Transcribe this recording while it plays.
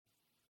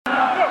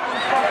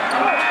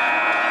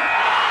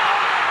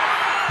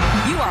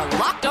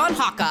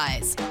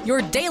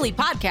daily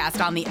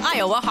podcast on the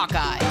Iowa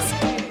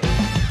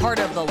Hawkeyes. Part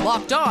of the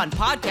Locked On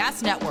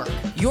Podcast Network,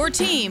 your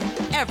team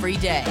every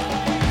day.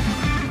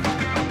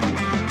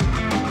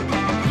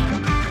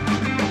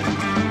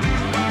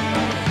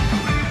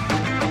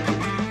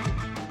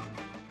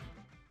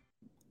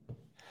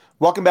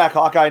 Welcome back,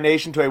 Hawkeye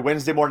Nation, to a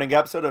Wednesday morning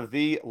episode of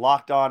the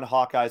Locked On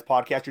Hawkeyes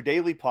podcast, your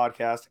daily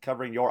podcast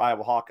covering your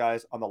Iowa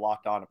Hawkeyes on the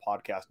Locked On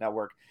Podcast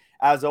Network.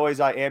 As always,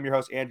 I am your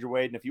host, Andrew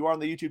Wade, and if you are on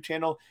the YouTube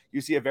channel,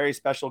 you see a very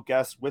special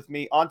guest with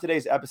me. On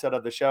today's episode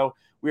of the show,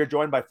 we are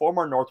joined by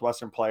former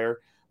Northwestern player.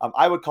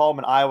 I would call him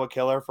an Iowa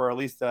killer for at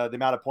least the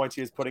amount of points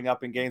he was putting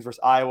up in games versus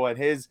Iowa in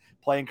his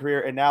playing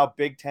career, and now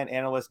Big Ten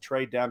analyst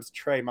Trey Demps.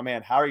 Trey, my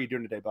man, how are you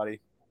doing today, buddy?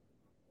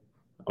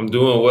 I'm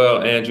doing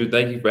well, Andrew.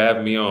 Thank you for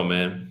having me on,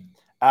 man.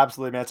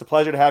 Absolutely, man. It's a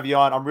pleasure to have you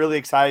on. I'm really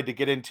excited to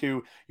get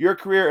into your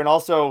career and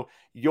also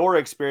your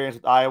experience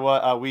with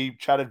Iowa. We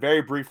chatted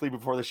very briefly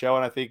before the show,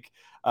 and I think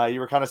you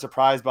were kind of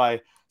surprised by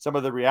some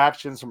of the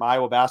reactions from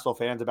Iowa basketball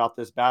fans about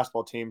this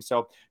basketball team.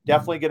 So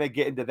definitely going to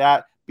get into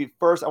that. But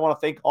first, I want to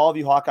thank all of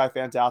you Hawkeye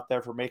fans out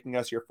there for making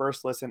us your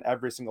first listen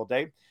every single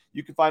day.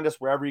 You can find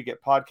us wherever you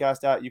get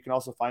podcasts at. You can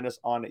also find us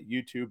on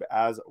YouTube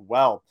as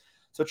well.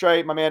 So,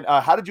 Trey, my man,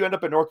 how did you end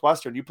up at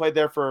Northwestern? You played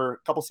there for a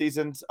couple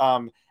seasons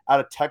out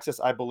of Texas,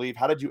 I believe.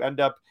 How did you end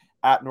up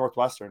at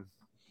Northwestern?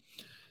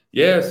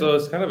 Yeah, so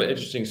it's kind of an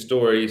interesting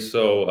story.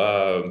 So,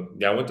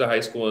 I went to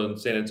high school in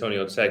San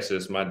Antonio,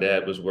 Texas. My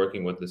dad was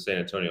working with the San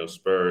Antonio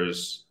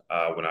Spurs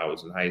when I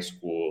was in high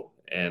school.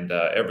 And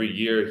every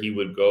year he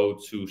would go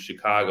to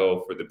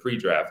Chicago for the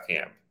pre-draft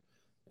camp.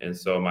 And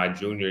so my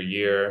junior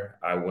year,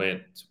 I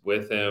went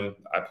with him.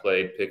 I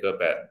played pickup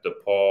at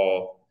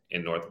DePaul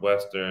in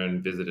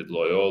Northwestern, visited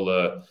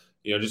Loyola,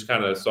 just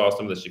kind of saw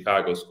some of the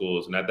Chicago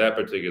schools. And at that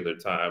particular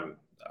time,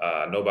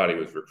 nobody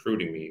was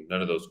recruiting me.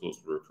 None of those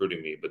schools were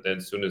recruiting me. But then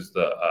as soon as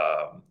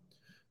the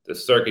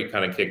circuit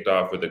kind of kicked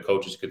off where the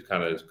coaches could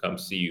kind of come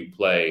see you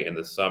play in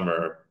the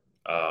summer,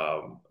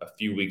 a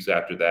few weeks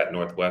after that,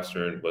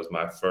 Northwestern was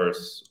my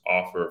first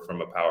offer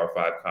from a Power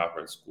 5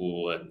 conference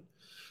school and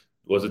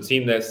was a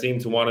team that seemed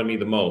to want me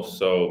the most.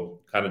 So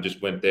kind of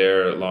just went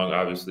there along,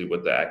 obviously,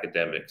 with the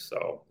academics.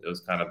 So it was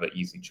kind of an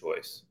easy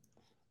choice.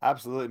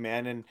 Absolutely,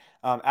 man. And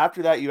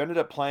after that, you ended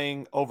up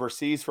playing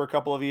overseas for a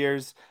couple of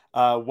years.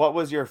 What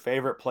was your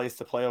favorite place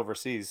to play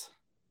overseas?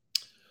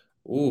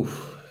 Ooh,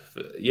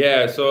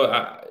 yeah.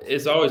 So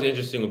it's always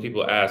interesting when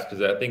people ask,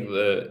 because I think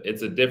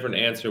it's a different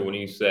answer when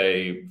you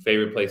say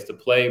favorite place to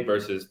play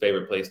versus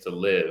favorite place to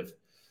live.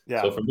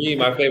 Yeah. So for me,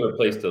 my favorite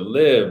place to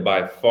live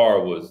by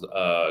far was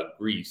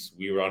Greece.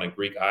 We were on a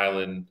Greek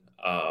island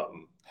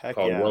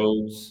called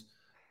Rhodes,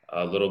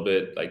 a little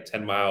bit like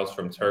 10 miles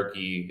from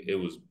Turkey. It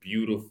was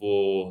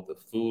beautiful. The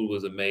food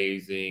was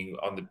amazing,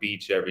 on the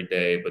beach every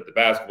day, but the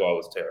basketball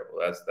was terrible.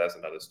 That's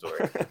another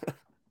story.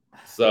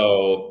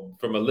 So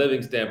from a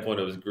living standpoint,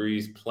 it was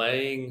Greece.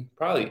 Playing,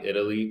 probably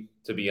Italy,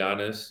 to be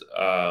honest.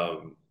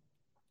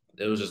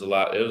 It was just a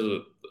lot. It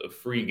was a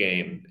free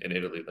game in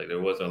Italy. Like, there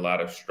wasn't a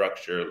lot of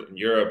structure. In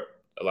Europe,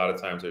 a lot of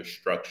times there's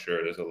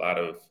structure. There's a lot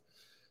of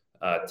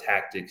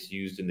tactics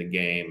used in the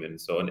game. And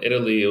so in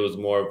Italy, it was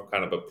more of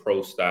kind of a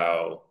pro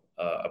style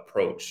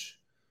approach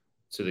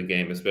to the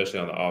game, especially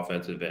on the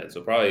offensive end.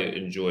 So probably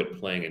enjoyed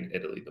playing in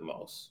Italy the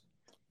most.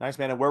 Nice,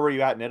 man. And where were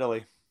you at in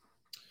Italy?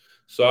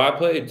 So I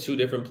played two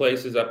different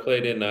places. I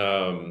played in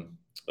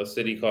a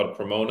city called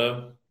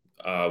Cremona,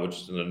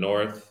 which is in the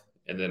north.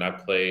 And then I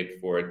played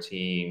for a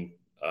team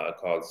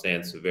called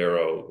San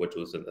Severo, which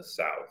was in the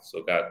south.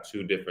 So got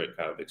two different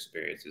kind of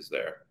experiences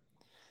there.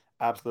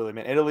 Absolutely,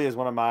 man. Italy is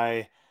one of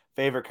my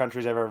favorite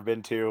countries I've ever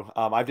been to.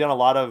 I've done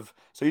I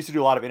used to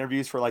do a lot of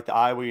interviews for like the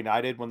Iowa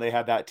United when they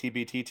had that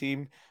TBT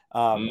team.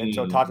 And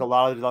so talked to a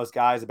lot of those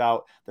guys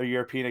about their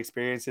European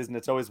experiences. And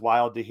it's always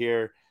wild to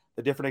hear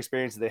the different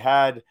experiences they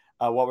had.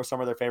 What were some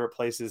of their favorite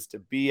places to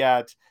be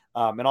at?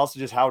 And also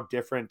just how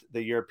different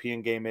the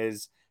European game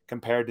is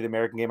compared to the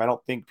American game. I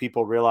don't think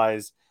people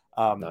realize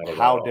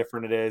how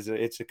different it is.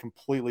 It's a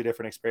completely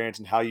different experience,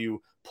 and how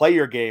you play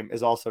your game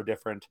is also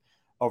different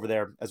over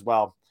there as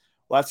well.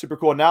 Well, that's super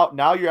cool.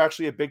 Now you're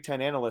actually a Big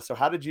Ten analyst. So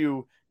how did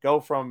you go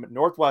from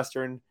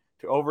Northwestern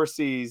to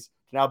overseas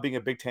to now being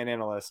a Big Ten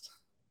analyst?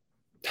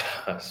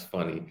 That's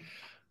funny.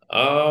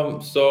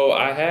 So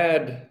I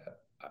have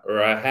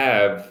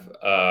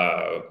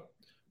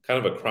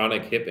kind of a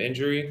chronic hip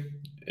injury.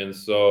 And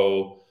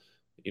so,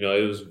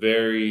 it was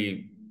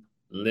very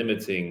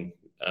limiting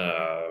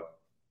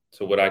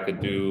to what I could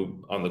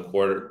do on the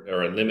court,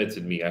 or it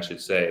limited me, I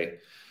should say.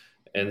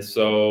 And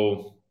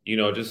so,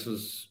 just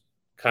was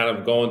kind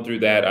of going through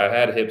that. I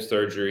had hip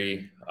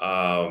surgery,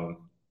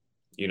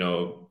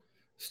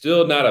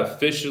 still not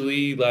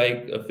officially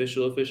like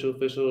official,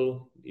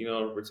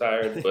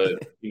 retired,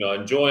 but,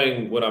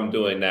 enjoying what I'm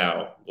doing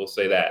now. We'll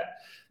say that.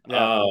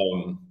 Yeah.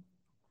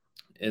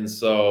 And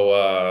so,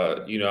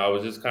 I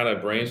was just kind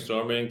of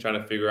brainstorming,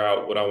 trying to figure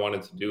out what I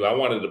wanted to do. I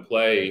wanted to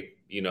play,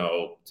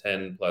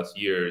 10 plus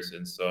years.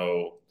 And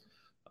so,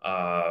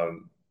 I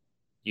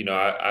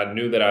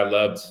knew that I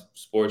loved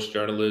sports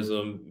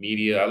journalism,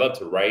 media. I love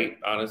to write,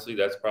 honestly.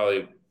 That's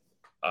probably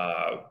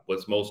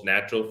what's most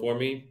natural for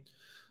me.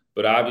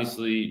 But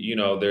obviously,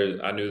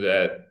 I knew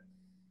that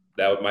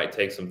might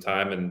take some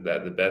time, and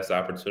that the best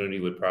opportunity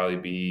would probably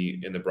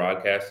be in the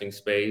broadcasting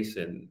space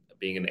and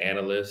being an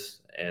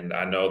analyst. And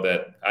I knew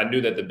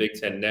that the Big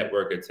Ten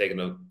Network had taken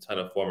a ton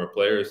of former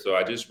players. So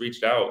I just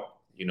reached out,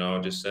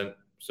 just sent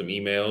some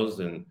emails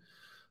and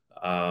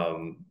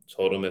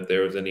told them if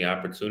there was any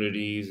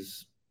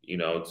opportunities,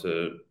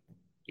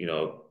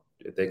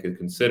 if they could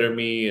consider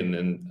me. And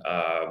then,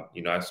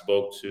 I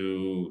spoke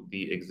to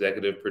the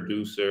executive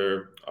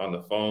producer on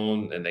the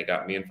phone, and they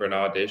got me in for an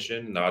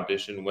audition. The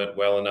audition went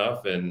well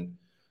enough, and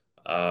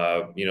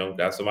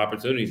got some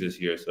opportunities this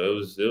year.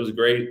 So it was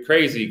great,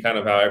 crazy kind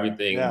of how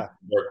everything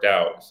worked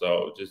out.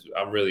 So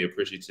I'm really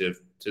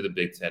appreciative to the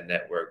Big Ten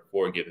Network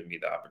for giving me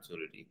the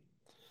opportunity.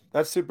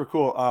 That's super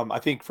cool. I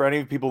think for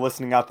any people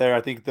listening out there,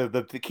 I think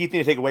the key thing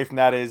to take away from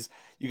that is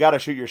you got to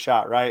shoot your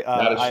shot, right?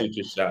 Shoot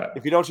your shot.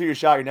 If you don't shoot your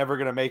shot, you're never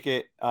going to make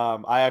it.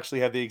 I actually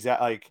had the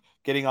exact,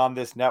 getting on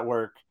this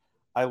network,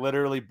 I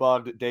literally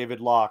bugged David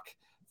Locke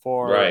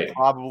for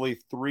probably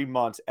 3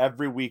 months,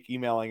 every week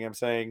emailing him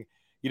saying,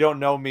 you don't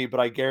know me, but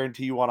I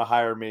guarantee you want to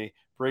hire me.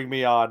 Bring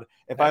me on.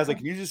 If I was like,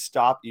 can you just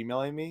stop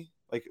emailing me?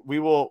 Like, we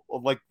will,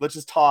 let's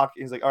just talk.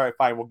 And he's like, all right,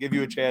 fine. We'll give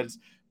you a chance.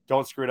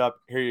 Don't screw it up.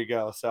 Here you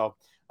go. So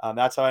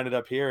that's how I ended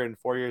up here. And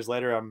 4 years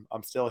later,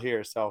 I'm still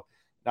here. So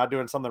not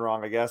doing something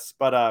wrong, I guess.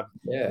 But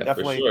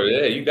definitely. For sure.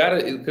 Yeah, you got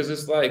to, because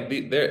it's like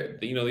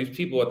these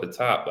people at the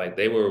top, like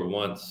they were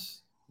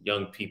once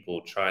young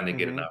people trying to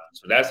get an opportunity.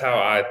 So that's how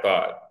I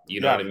thought. You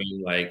know what I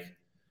mean? Like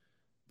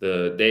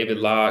the David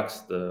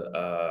Locks,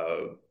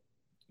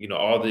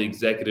 all the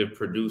executive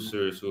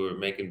producers who are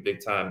making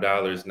big time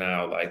dollars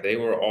now, like they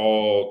were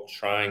all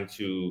trying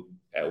to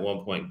at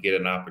one point get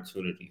an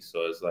opportunity.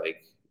 So it's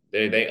like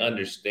they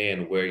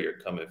understand where you're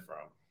coming from.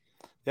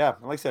 Yeah,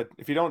 like I said,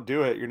 if you don't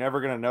do it, you're never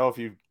going to know if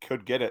you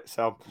could get it.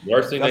 So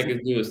worst thing they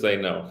can do is say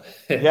no.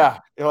 Yeah,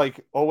 you're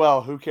like, oh,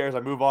 well, who cares? I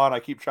move on. I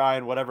keep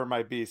trying, whatever it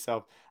might be.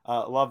 So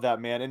love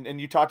that, man.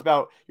 And you talked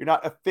about you're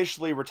not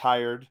officially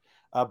retired,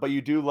 but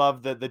you do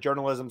love the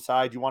journalism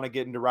side. You want to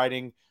get into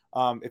writing.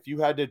 If you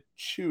had to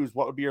choose,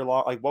 what would be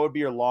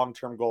your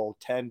long-term goal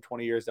 10,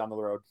 20 years down the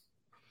road?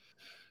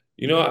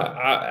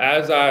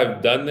 As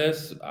I've done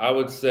this, I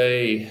would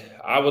say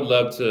I would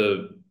love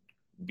to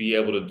be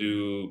able to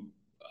do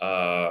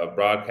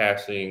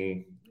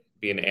broadcasting,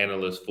 be an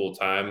analyst full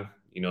time,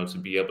 to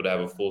be able to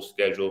have a full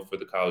schedule for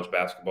the college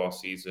basketball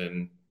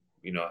season,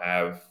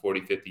 have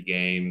 40, 50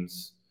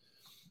 games,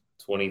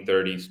 20,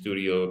 30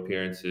 studio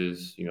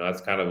appearances.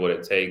 That's kind of what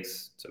it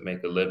takes to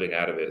make a living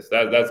out of it.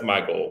 So that's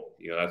my goal.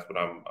 That's what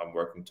I'm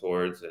working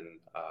towards. And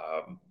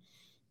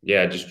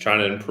just trying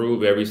to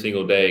improve every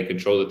single day,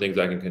 control the things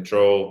I can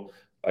control.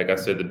 Like I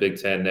said, the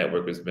Big Ten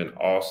Network has been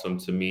awesome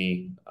to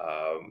me,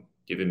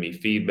 giving me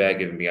feedback,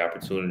 giving me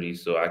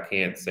opportunities. So I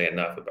can't say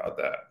enough about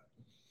that.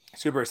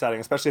 Super exciting,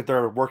 especially if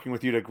they're working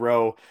with you to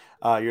grow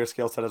your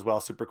skill set as well.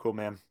 Super cool,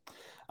 man.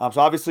 So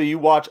obviously you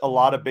watch a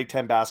lot of Big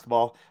Ten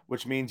basketball,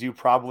 which means you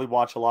probably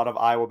watch a lot of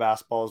Iowa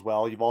basketball as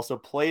well. You've also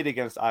played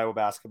against Iowa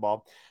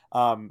basketball.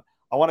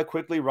 I want to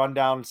quickly run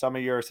down some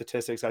of your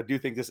statistics. I do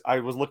think I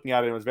was looking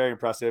at it, and it was very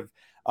impressive.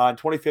 In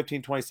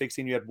 2015,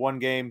 2016, you had one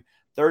game,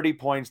 30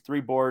 points,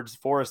 3 boards,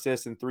 4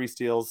 assists, and 3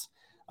 steals.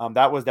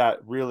 That was that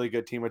really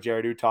good team with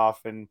Jared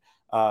Utoff and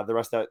the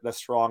rest of that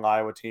strong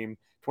Iowa team.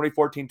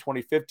 2014,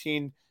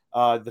 2015,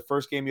 the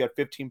first game you had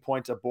 15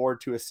 points, a board,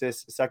 2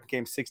 assists. The second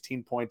game,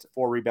 16 points,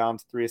 4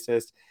 rebounds, 3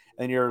 assists.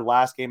 And your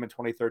last game in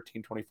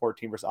 2013,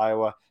 2014 versus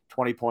Iowa,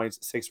 20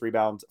 points, 6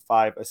 rebounds,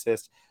 5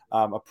 assists.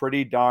 A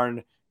pretty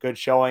darn good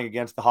showing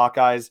against the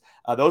Hawkeyes.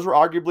 Those were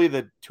arguably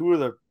the 2 of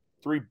the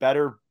 3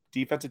 better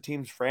defensive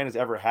teams Fran has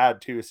ever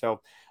had too. So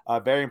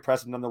very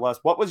impressive nonetheless.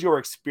 What was your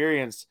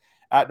experience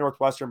at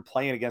Northwestern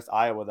playing against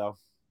Iowa though?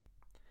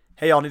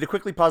 Hey, I'll need to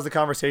quickly pause the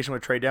conversation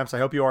with Trey Demps. I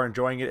hope you are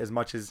enjoying it as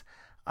much as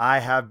I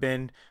have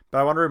been, but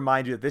I want to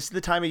remind you that this is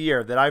the time of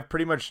year that I've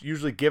pretty much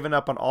usually given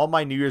up on all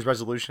my New Year's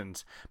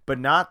resolutions, but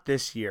not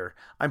this year.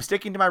 I'm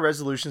sticking to my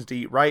resolutions to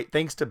eat right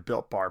thanks to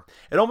Built Bar.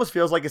 It almost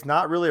feels like it's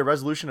not really a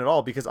resolution at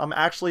all because I'm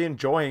actually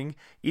enjoying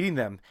eating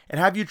them. And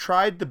have you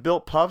tried the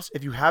Built Puffs?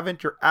 If you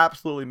haven't, you're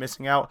absolutely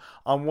missing out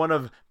on one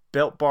of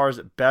Built Bar's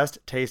best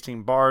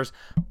tasting bars.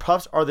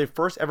 Puffs are the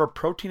first ever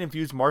protein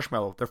infused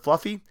marshmallow. They're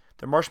fluffy,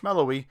 they're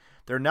marshmallowy.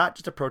 They're not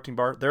just a protein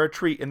bar, they're a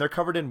treat, and they're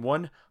covered in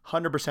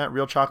 100%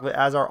 real chocolate,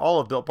 as are all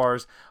of Built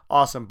Bar's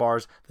awesome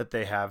bars that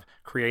they have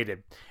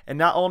created. And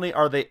not only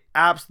are they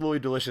absolutely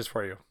delicious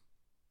for you,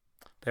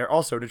 they're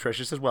also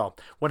nutritious as well.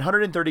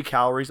 130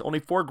 calories, only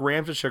 4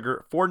 grams of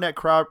sugar, 4 net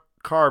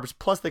carbs,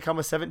 plus they come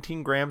with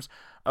 17 grams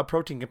of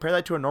protein. Compare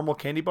that to a normal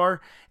candy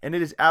bar, and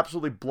it is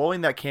absolutely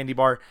blowing that candy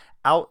bar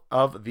out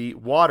of the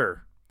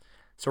water.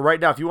 So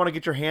right now, if you want to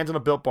get your hands on a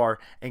Built Bar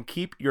and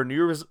keep your New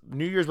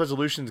Year's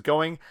resolutions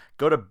going,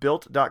 go to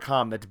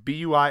Built.com. That's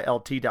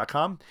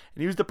BUILT.com.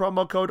 And use the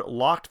promo code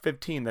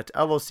LOCKED15. That's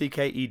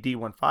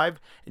LOCKED15.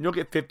 And you'll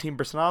get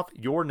 15% off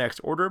your next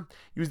order.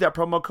 Use that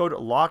promo code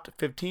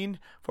LOCKED15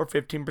 for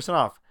 15%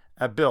 off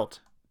at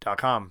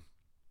Built.com.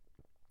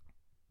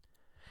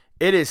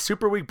 It is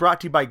Super Week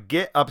brought to you by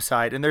Get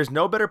Upside, and there's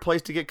no better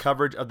place to get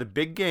coverage of the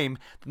big game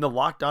than the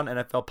Locked On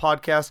NFL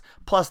podcast.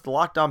 Plus, the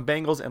Locked On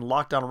Bengals and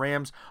Locked On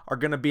Rams are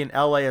going to be in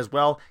LA as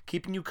well,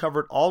 keeping you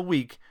covered all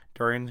week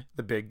during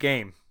the big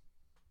game.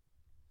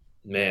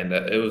 Man,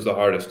 it was the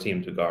hardest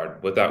team to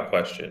guard, without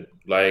question.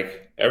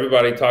 Like,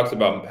 everybody talks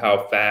about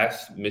how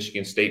fast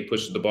Michigan State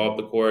pushes the ball up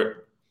the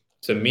court.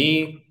 To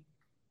me,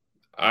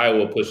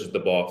 Iowa pushes the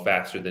ball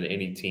faster than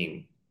any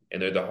team.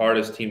 And they're the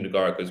hardest team to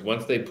guard because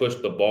once they push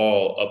the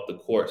ball up the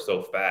court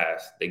so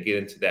fast, they get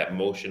into that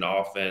motion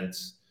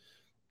offense.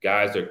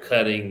 Guys are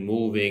cutting,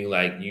 moving.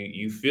 Like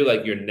you feel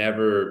like you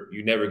never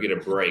get a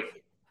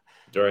break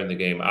during the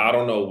game. I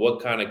don't know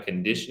what kind of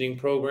conditioning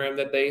program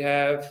that they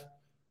have,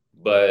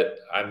 but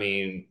I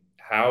mean,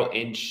 how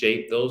in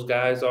shape those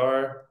guys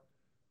are,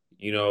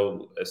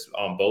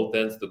 on both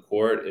ends of the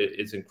court,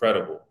 it's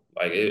incredible.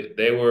 Like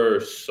they were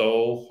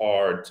so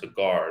hard to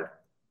guard.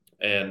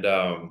 And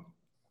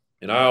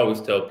I always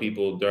tell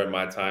people during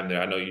my time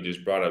there, I know you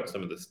just brought up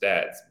some of the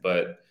stats,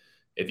 but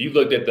if you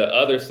looked at the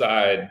other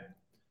side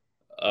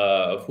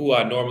of who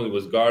I normally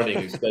was guarding,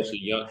 especially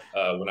young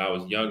when I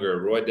was younger,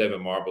 Roy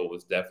Devin Marble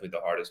was definitely the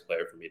hardest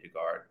player for me to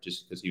guard,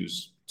 just because he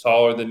was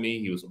taller than me,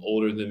 he was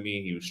older than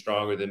me, he was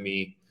stronger than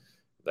me.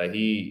 Like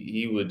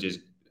he would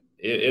just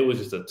it was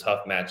just a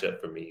tough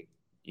matchup for me,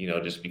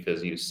 just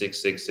because he was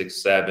 6'6",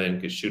 6'7",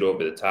 could shoot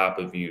over the top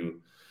of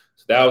you.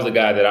 So that was the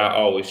guy that I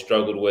always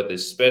struggled with,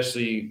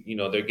 especially,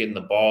 they're getting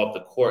the ball up the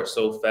court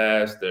so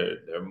fast.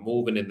 They're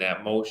moving in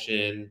that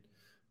motion.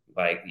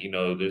 Like,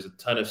 there's a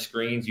ton of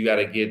screens you got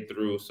to get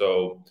through.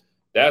 So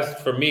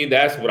that's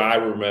what I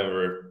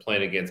remember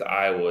playing against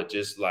Iowa,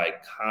 just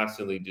like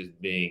constantly just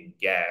being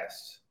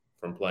gassed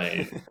from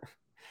playing.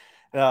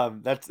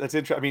 That's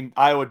interesting. I mean,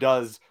 Iowa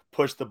does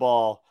push the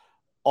ball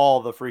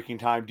all the freaking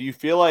time. Do you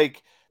feel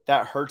like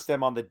that hurts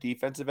them on the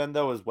defensive end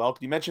though as well?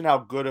 You mentioned how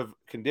good of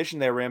condition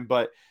they were in,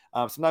 but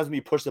sometimes when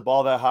you push the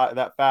ball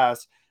that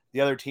fast,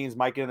 the other teams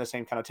might get in the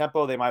same kind of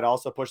tempo. They might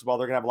also push the ball.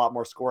 They're going to have a lot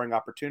more scoring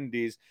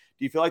opportunities.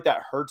 Do you feel like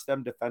that hurts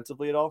them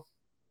defensively at all?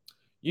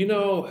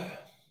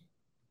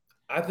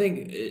 I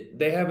think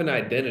they have an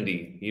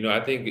identity. I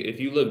think if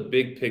you look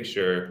big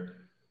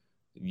picture,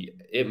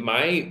 it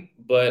might,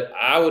 but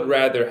I would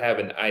rather have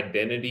an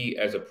identity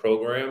as a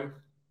program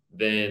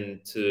than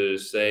to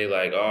say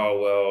like, oh,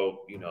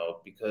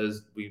 well,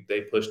 because they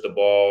push the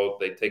ball,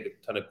 they take a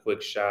ton of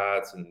quick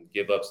shots and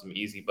give up some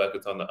easy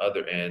buckets on the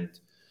other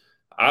end.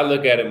 I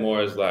look at it more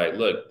as like,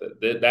 look,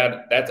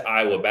 that's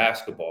Iowa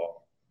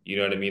basketball. You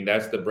know what I mean?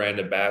 That's the brand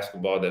of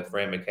basketball that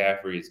Fran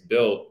McCaffery has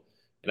built,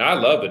 and I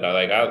love it.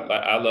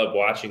 I love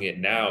watching it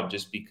now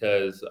just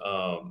because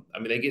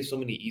they get so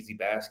many easy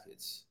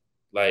baskets.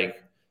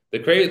 Like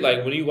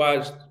when you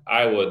watch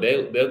Iowa,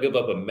 they'll give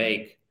up a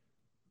make,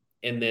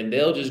 and then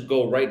they'll just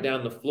go right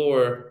down the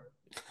floor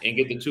and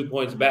get the 2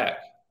 points back.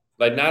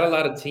 Like not a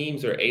lot of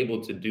teams are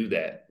able to do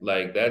that.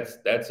 Like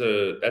that's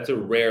a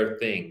rare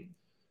thing.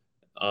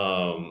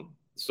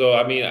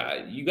 So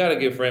you got to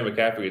give Fran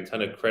McCaffery a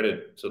ton of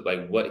credit to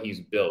like what he's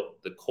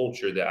built, the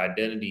culture, the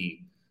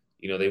identity.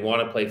 They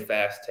want to play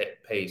fast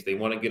pace. They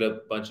want to get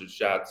a bunch of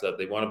shots up.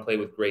 They want to play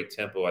with great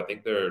tempo. I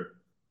think they're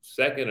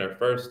second or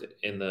first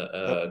in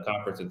the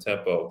conference in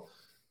tempo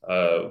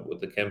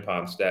with the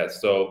KenPom stats.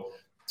 So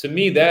to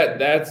me,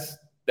 that's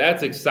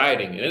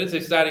exciting, and it's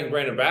exciting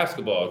brand of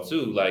basketball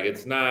too. Like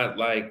it's not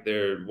like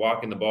they're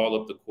walking the ball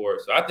up the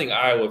court. So I think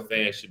Iowa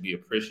fans should be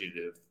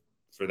appreciative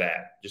for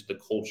that, just the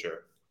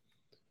culture.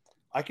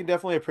 I can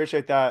definitely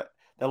appreciate that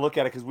look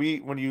at it, because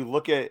when you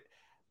look at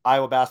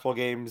Iowa basketball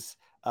games,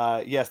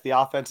 yes, the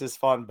offense is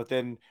fun, but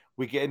then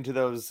we get into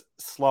those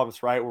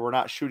slumps, right, where we're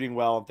not shooting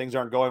well and things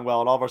aren't going well,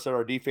 and all of a sudden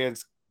our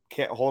defense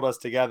can't hold us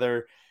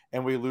together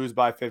and we lose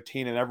by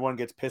 15 and everyone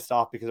gets pissed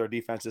off because our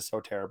defense is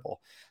so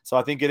terrible. So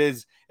I think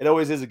it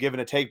always is a give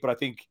and a take, but I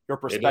think your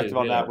perspective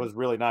on that was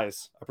really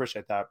nice. I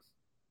appreciate that.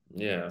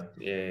 Yeah.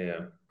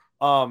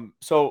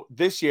 So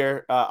this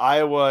year,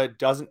 Iowa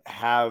doesn't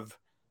have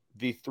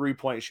the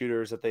 3-point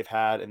shooters that they've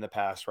had in the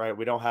past, right?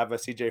 We don't have a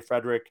CJ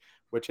Frederick,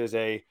 which is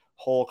a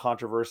whole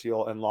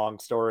controversial and long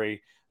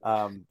story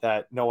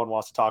that no one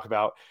wants to talk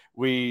about.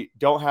 We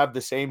don't have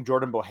the same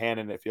Jordan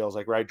Bohannon, it feels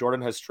like, right?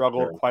 Jordan has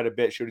struggled quite a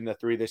bit shooting the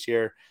three this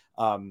year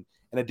in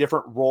a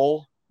different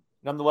role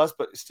nonetheless,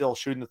 but still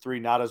shooting the three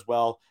not as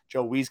well.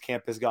 Joe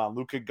Wieskamp is gone.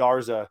 Luka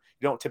Garza,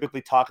 you don't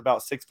typically talk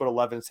about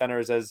 6'11"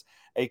 centers as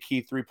a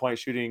key 3-point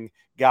shooting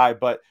guy,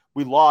 but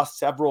we lost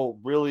several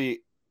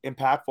really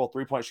impactful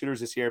 3-point shooters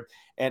this year.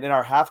 And in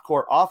our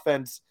half-court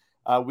offense,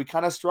 we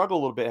kind of struggle a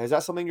little bit. Is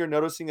that something you're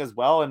noticing as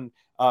well? And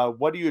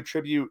what do you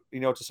attribute,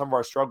 to some of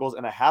our struggles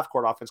in a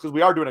half-court offense? Because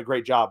we are doing a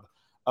great job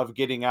of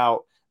getting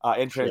out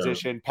in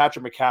transition. Sure.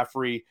 Patrick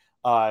McCaffery,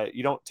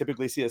 you don't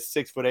typically see a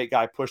 6'8"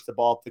 guy push the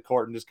ball up the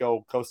court and just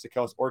go coast to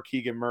coast, or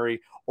Keegan Murray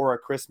or a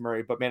Chris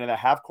Murray. But man, in a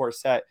half-court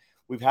set,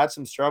 we've had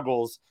some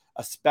struggles,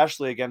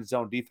 especially against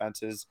zone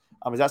defenses.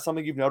 Is that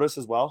something you've noticed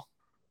as well?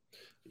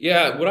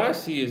 Yeah, what I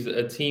see is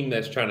a team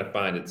that's trying to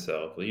find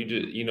itself.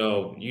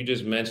 You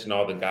just mentioned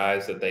all the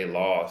guys that they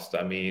lost.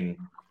 I mean,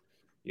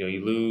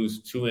 You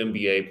lose two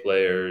NBA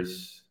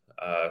players.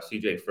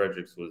 CJ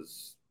Fredericks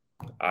was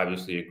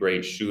obviously a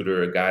great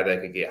shooter, a guy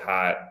that could get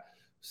hot.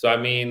 So, I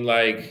mean,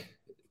 like,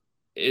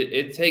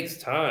 it takes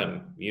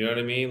time. You know what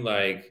I mean?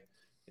 Like,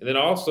 and then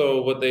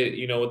also what they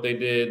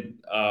did,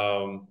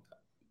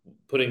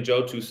 putting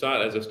Joe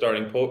Toussaint as a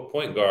starting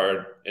point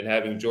guard and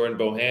having Jordan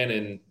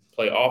Bohannon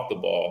play off the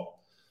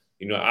ball.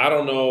 I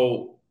don't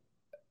know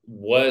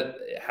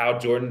how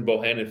Jordan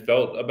Bohannon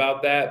felt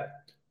about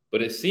that,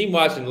 but it seemed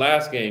watching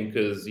last game,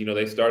 because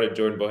they started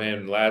Jordan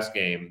Bohannon last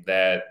game,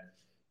 that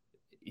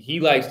he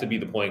likes to be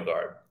the point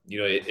guard.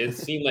 It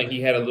seemed like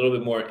he had a little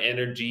bit more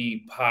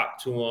energy,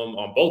 pop to him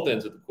on both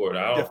ends of the court.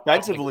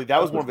 Defensively,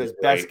 that was one of his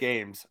best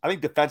games. I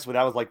think defensively,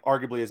 that was like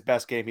arguably his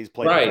best game he's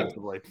played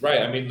defensively.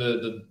 Right. I mean,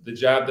 the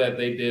job that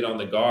they did on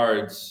the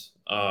guards,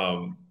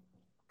 him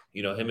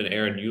and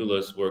Aaron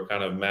Ulis were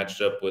kind of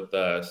matched up with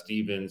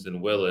Stevens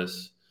and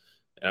Willis.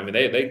 I mean,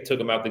 they took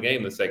him out the game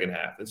in the second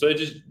half. And so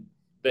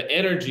the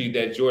energy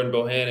that Jordan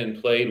Bohannon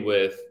played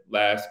with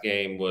last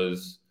game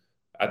was,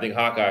 I think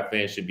Hawkeye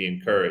fans should be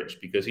encouraged,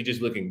 because he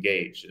just looked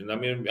engaged. And I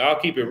mean, I'll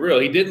keep it real.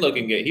 He didn't look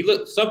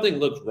engaged. Something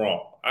looked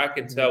wrong. I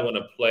can tell when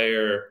a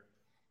player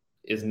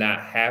is not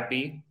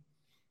happy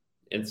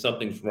and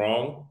something's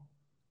wrong.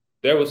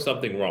 There was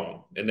something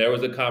wrong. And there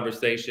was a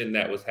conversation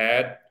that was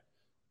had,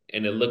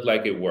 and it looked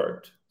like it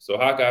worked. So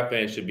Hawkeye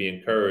fans should be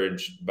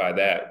encouraged by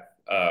that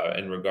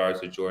in regards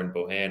to Jordan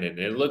Bohannon. And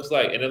it looked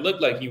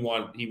like he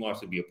wants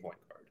to be a point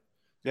guard.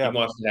 Yeah. He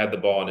wants to have the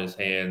ball in his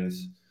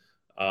hands.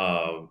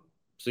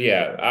 So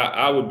yeah,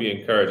 I would be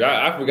encouraged.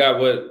 I forgot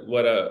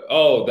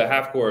the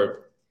half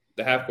court.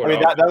 The half court. I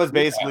mean, that was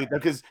basically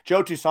because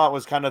Joe Toussaint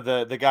was kind of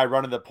the guy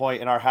running the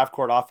point, and our half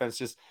court offense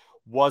just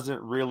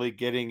wasn't really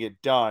getting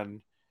it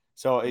done.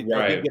 So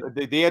I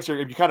think the answer,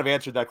 you kind of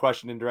answered that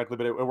question indirectly,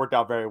 but it worked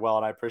out very well,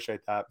 and I appreciate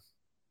that.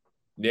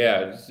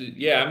 Yeah.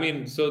 I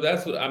mean,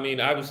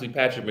 obviously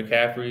Patrick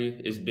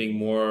McCaffrey is being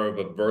more of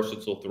a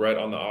versatile threat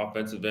on the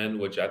offensive end,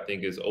 which I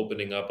think is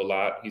opening up a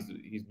lot.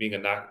 He's being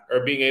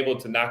able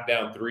to knock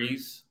down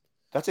threes.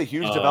 That's a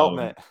huge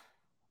development.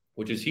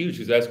 Which is huge,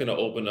 because that's going to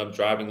open up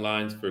driving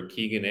lines for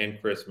Keegan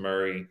and Chris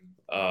Murray.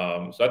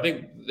 So I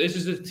think this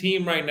is a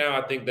team right now.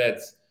 I think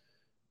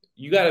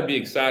you got to be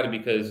excited,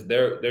 because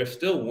they're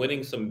still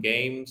winning some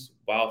games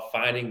while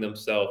finding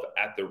themselves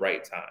at the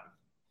right time.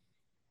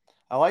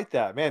 I like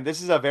that, man.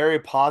 This is a very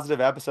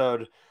positive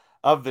episode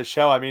of the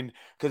show. I mean,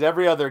 because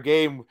every other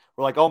game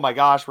we're like, oh my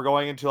gosh, we're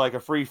going into like a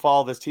free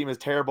fall. This team is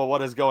terrible.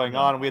 What is going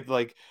on? And we had to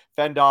like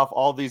fend off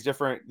all these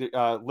different,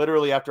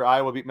 literally after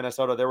Iowa beat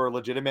Minnesota, there were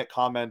legitimate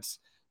comments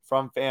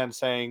from fans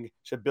saying,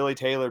 should Billy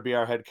Taylor be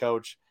our head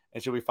coach,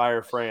 and should we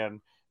fire Fran?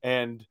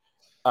 And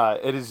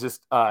it is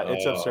just,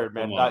 it's absurd,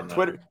 man.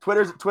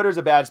 Twitter's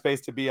a bad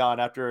space to be on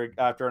after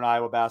an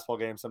Iowa basketball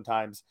game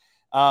sometimes.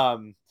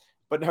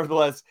 But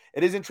nevertheless,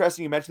 it is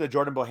interesting you mentioned the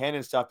Jordan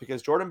Bohannon stuff,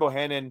 because Jordan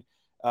Bohannon,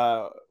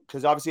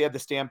 because obviously he had the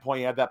standpoint,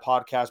 he had that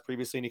podcast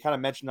previously, and he kind of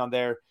mentioned on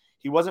there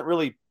he wasn't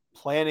really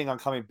planning on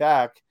coming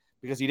back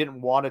because he didn't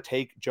want to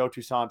take Joe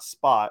Toussaint's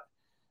spot.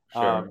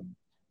 Sure.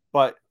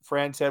 But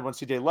Fran said when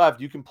CJ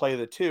left, you can play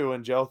the two,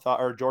 and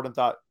Jordan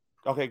thought,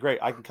 okay, great,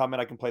 I can come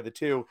in, I can play the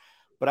two.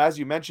 But as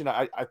you mentioned,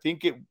 I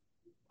think it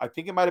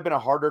might have been a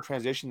harder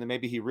transition than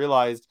maybe he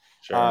realized.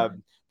 Sure.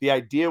 The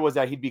idea was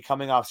that he'd be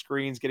coming off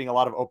screens, getting a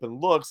lot of open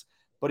looks,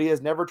 but he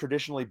has never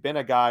traditionally been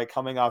a guy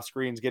coming off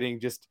screens, getting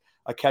just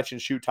a catch and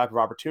shoot type of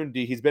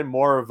opportunity. He's been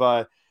more of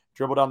a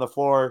dribble down the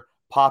floor,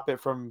 pop it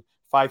from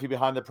 5 feet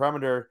behind the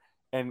perimeter,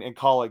 and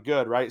call it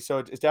good, right? So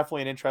it's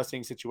definitely an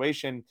interesting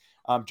situation.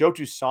 Joe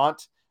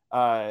Toussaint,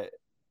 I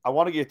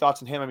want to get your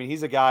thoughts on him. I mean,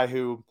 he's a guy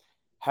who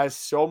has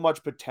so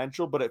much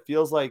potential, but it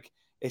feels like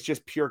it's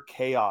just pure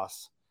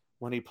chaos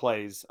when he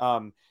plays.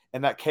 And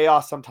that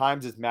chaos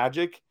sometimes is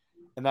magic,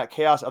 and that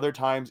chaos other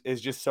times is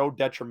just so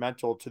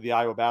detrimental to the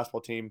Iowa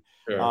basketball team.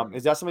 Sure.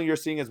 Is that something you're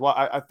seeing as well?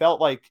 I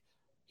felt like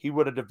he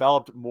would have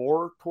developed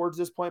more towards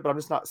this point, but I'm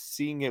just not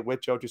seeing it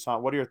with Joe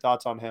Toussaint. What are your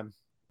thoughts on him?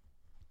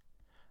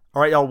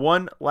 All right, y'all,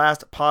 one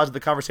last pause of the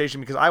conversation,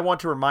 because I want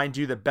to remind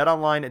you that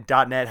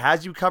BetOnline.net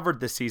has you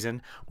covered this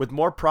season with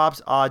more props,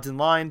 odds, and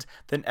lines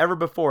than ever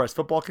before as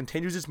football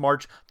continues its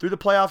march through the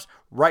playoffs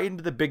right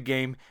into the big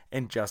game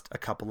in just a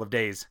couple of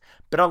days.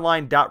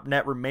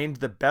 BetOnline.net remains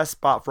the best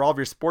spot for all of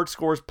your sports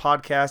scores,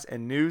 podcasts,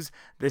 and news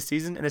this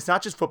season, and it's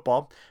not just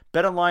football.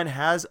 BetOnline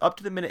has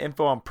up-to-the-minute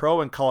info on pro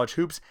and college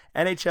hoops,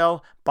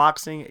 NHL,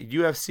 boxing,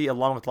 UFC,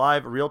 along with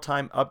live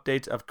real-time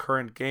updates of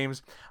current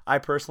games. I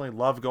personally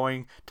love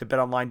going to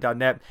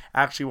BetOnline.net.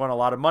 Actually won a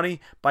lot of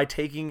money by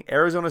taking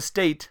Arizona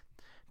State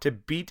to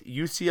beat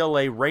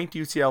ranked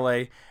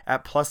UCLA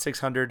at plus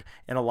 600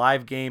 in a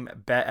live game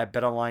bet at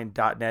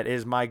BetOnline.net. It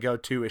is my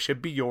go-to. It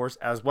should be yours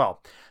as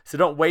well. So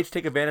don't wait to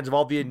take advantage of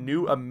all the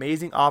new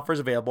amazing offers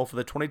available for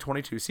the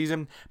 2022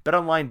 season.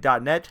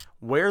 BetOnline.net,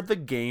 where the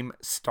game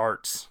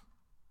starts.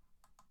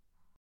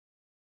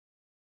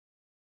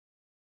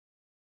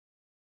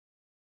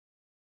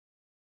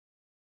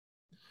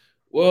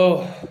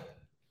 Well,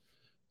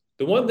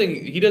 the one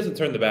thing, he doesn't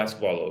turn the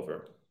basketball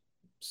over.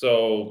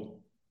 So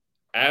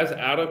as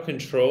out of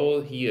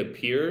control he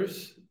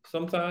appears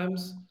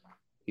sometimes,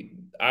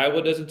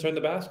 Iowa doesn't turn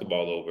the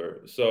basketball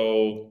over.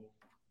 So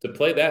to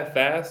play that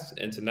fast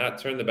and to not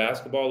turn the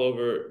basketball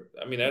over,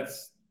 I mean,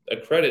 that's a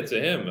credit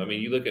to him. I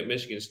mean, you look at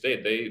Michigan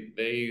State;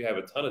 they have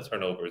a ton of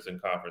turnovers in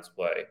conference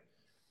play,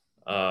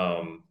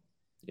 um,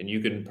 and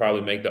you can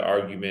probably make the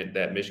argument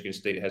that Michigan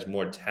State has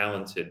more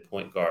talented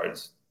point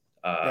guards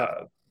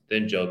Yeah.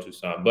 than Joe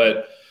Toussaint.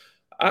 But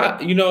I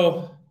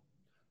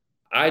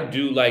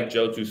do like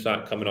Joe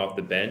Toussaint coming off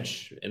the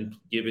bench and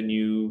giving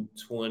you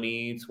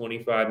 20,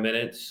 25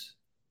 minutes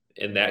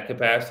in that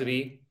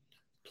capacity,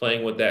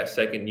 playing with that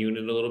second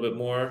unit a little bit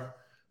more.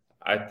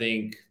 I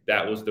think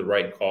that was the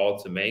right call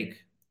to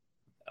make.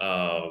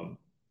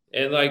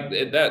 And like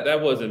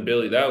that wasn't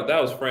Billy. That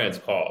was Fran's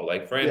call.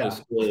 Like Fran was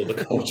still the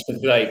coach.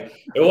 Like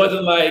it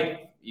wasn't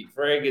like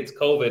Fran gets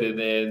COVID and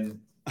then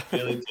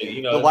Billy,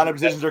 the lineup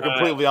decisions are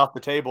completely off the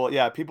table.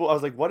 Yeah, I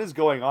was like, what is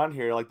going on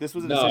here? Like this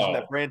was a decision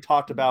that Fran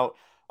talked about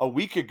a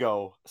week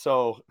ago.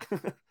 So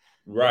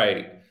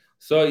right.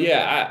 So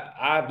yeah,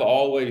 I've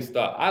always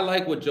thought I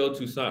like what Joe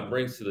Toussaint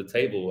brings to the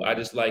table. I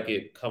just like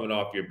it coming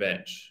off your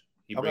bench.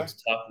 He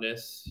brings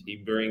toughness.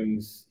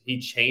 He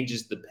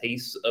changes the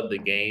pace of the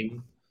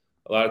game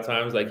a lot of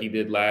times, like he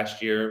did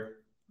last year.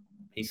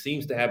 He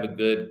seems to have a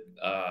good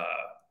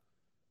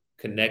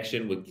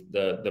connection with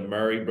the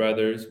Murray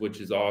brothers, which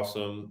is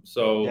awesome.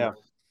 So, yeah.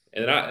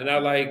 and I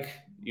like,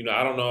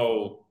 I don't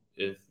know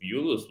if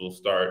Ulis will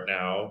start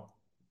now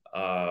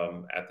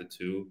at the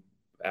 2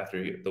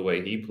 after the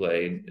way he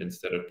played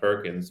instead of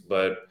Perkins,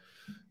 but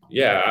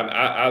yeah,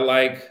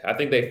 I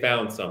think they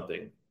found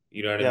something.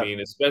 You know what I mean?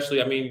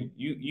 Especially, I mean,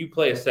 you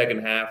play a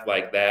second half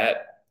like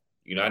that.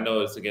 I know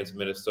it's against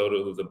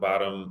Minnesota, who's the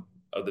bottom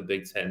of the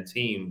Big Ten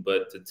team,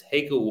 but to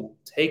take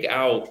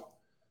out,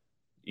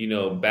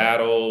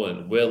 Battle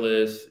and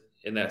Willis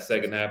in that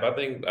second half, I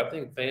think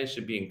fans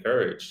should be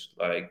encouraged.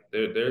 Like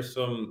there's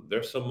some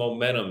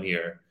momentum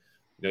here.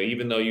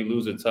 Even though you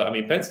lose I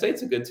mean, Penn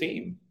State's a good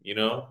team.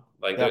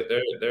 Like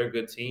they're a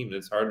good team.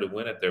 It's hard to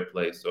win at their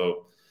place.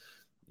 So,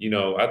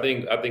 I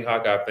think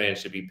Hawkeye fans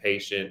should be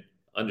patient,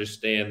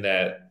 understand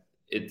that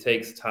it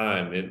takes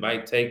time. It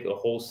might take a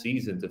whole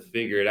season to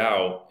figure it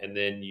out, and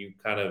then you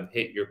kind of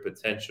hit your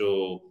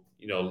potential,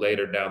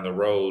 later down the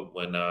road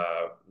when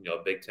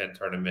Big Ten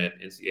tournament,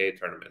 NCAA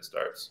tournament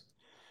starts.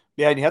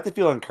 Yeah, and you have to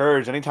feel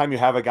encouraged anytime you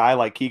have a guy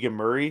like Keegan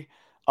Murray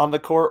on the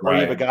court, or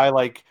you have a guy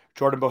like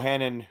Jordan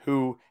Bohannon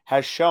who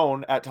has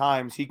shown at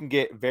times he can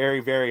get very,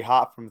 very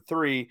hot from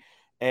three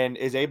and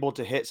is able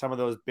to hit some of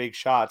those big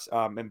shots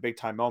in big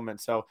time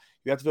moments. So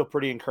you have to feel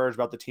pretty encouraged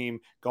about the team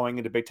going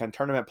into Big Ten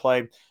tournament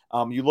play.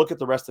 You look at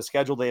the rest of the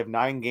schedule; they have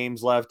 9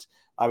 games left.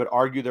 I would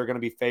argue they're going to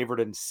be favored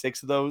in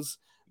 6 of those.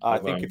 I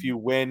think if you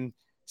win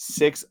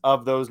 6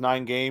 of those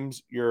 9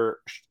 games, you're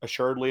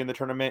assuredly in the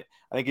tournament.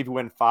 I think if you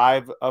win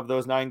 5 of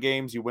those 9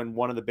 games, you win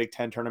one in the Big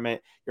Ten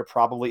tournament, you're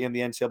probably in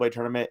the NCAA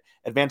tournament.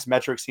 Advanced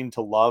metrics seem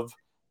to love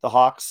the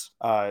Hawks.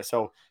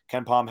 So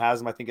Ken Palm has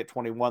them, I think, at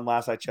 21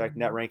 last I checked.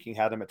 Net ranking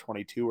had them at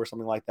 22 or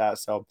something like that.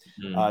 So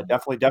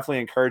definitely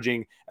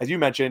encouraging. As you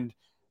mentioned,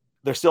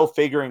 they're still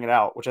figuring it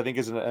out, which I think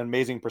is an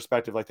amazing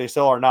perspective. Like they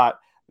still are not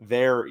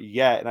there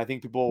yet. And I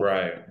think people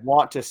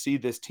want to see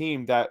this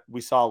team that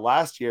we saw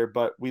last year,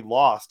 but we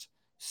lost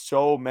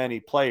so many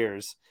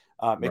players.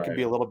 It can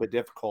be a little bit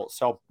difficult.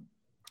 So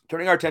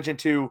turning our attention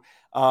to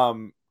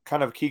kind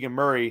of Keegan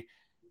Murray,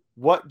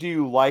 what do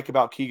you like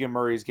about Keegan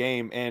Murray's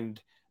game?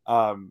 And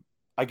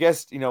I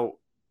guess,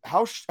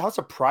 how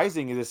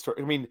surprising is this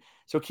story? I mean,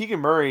 so Keegan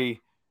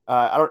Murray,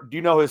 do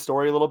you know his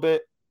story a little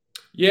bit?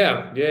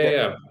 Yeah.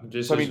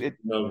 Just, so,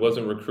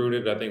 wasn't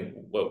recruited. I think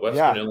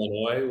Western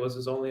Illinois was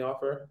his only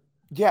offer.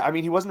 Yeah. I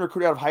mean, he wasn't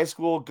recruited out of high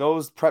school,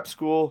 goes prep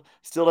school,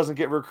 still doesn't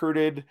get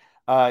recruited.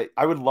 I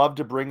would love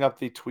to bring up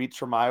the tweets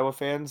from Iowa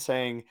fans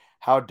saying,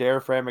 how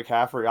dare Fran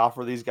McCaffery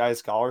offer these guys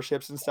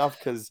scholarships and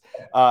stuff? Cause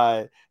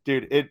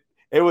dude,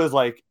 it was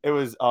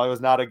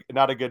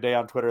not a good day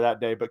on Twitter that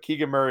day, but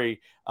Keegan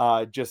Murray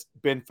just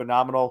been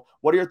phenomenal.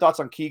 What are your thoughts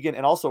on Keegan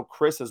and also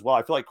Chris as well?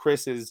 I feel like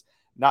Chris is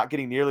not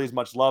getting nearly as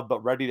much love,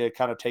 but ready to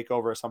kind of take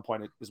over at some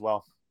point as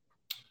well.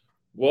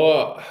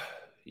 Well,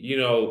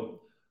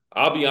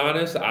 I'll be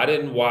honest, I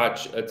didn't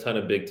watch a ton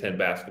of Big Ten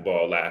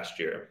basketball last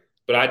year,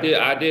 but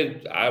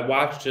I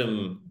watched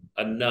him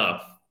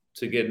enough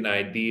to get an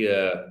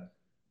idea,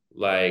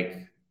 like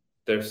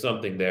there's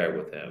something there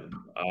with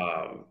him.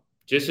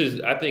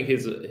 I think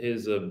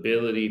his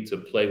ability to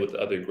play with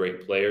other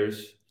great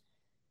players,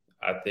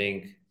 I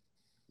think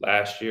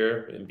last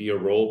year and be a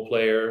role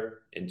player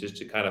and just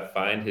to kind of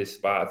find his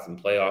spots and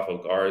play off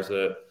of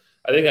Garza,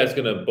 I think that's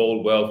going to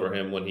bode well for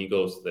him when he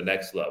goes to the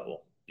next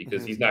level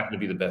because he's not going to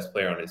be the best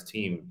player on his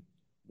team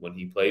when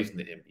he plays in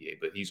the NBA,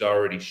 but he's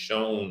already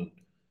shown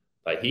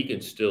like he can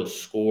still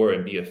score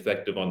and be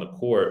effective on the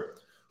court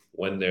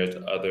when there's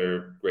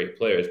other great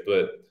players.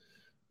 But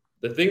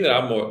the thing that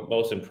I'm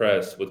most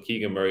impressed with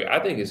Keegan Murray, I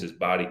think, is his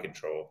body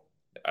control.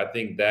 I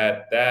think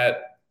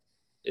that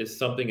is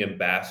something in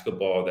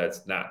basketball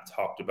that's not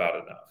talked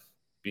about enough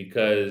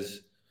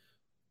because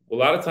Well,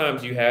 a lot of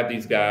times you have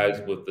these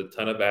guys with a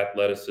ton of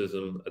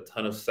athleticism, a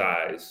ton of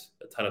size,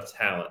 a ton of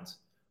talent.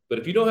 But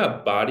if you don't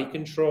have body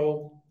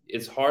control,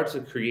 it's hard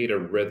to create a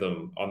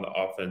rhythm on the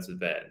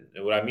offensive end.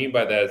 And what I mean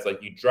by that is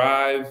like you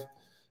drive,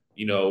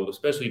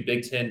 especially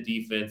Big Ten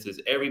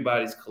defenses,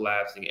 everybody's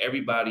collapsing,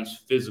 everybody's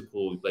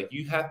physical. Like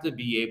you have to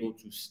be able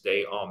to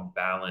stay on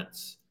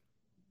balance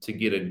to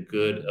get a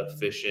good,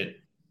 efficient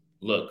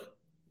look.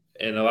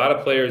 And a lot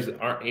of players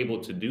aren't able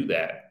to do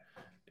that.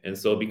 And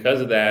so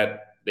because of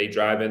that, they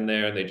drive in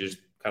there and they just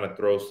kind of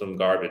throw some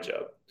garbage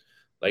up.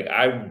 Like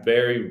I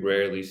very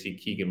rarely see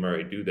Keegan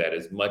Murray do that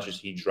as much as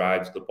he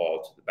drives the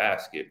ball to the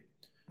basket.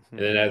 And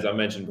then as I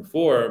mentioned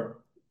before,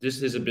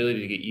 just his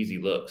ability to get easy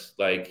looks.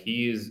 Like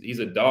he's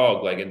a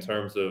dog, like in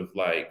terms of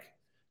like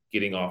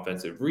getting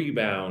offensive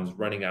rebounds,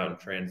 running out in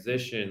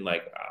transition.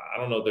 Like I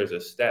don't know if there's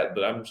a stat,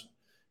 but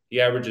he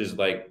averages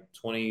like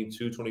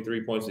 22,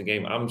 23 points a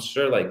game. I'm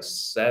sure like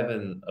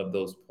 7 of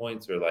those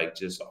points are like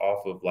just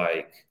off of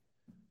like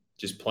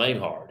just playing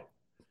hard.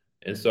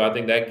 And so I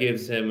think that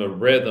gives him a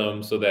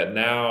rhythm so that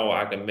now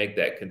I can make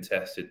that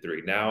contested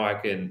three. Now I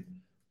can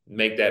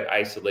make that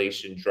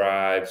isolation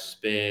drive,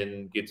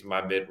 spin, get to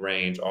my mid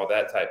range, all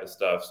that type of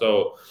stuff.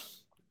 So,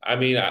 I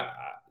mean,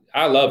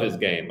 I love his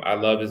game. I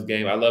love his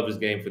game. I love his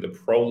game for the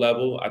pro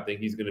level. I think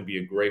he's going to be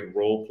a great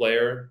role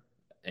player.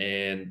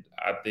 And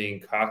I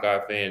think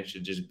Hawkeye fans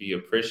should just be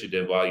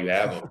appreciative while you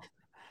have him.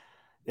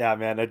 Yeah,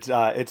 man,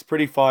 it's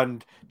pretty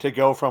fun to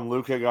go from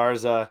Luka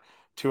Garza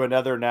to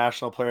another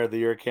National Player of the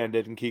Year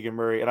candidate in Keegan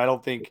Murray, and I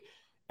don't think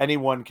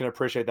anyone can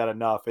appreciate that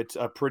enough. It's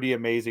a pretty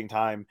amazing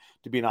time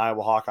to be an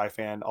Iowa Hawkeye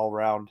fan all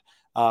around.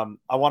 I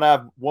want to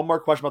have one more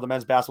question about the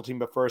men's basketball team,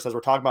 but first, as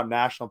we're talking about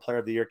National Player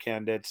of the Year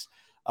candidates,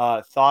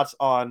 thoughts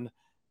on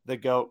the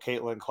GOAT,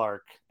 Caitlin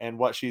Clark, and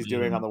what she's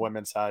doing on the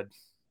women's side.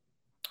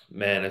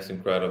 Man, it's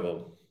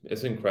incredible.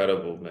 It's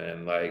incredible,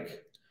 man.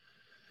 Like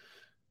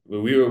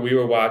we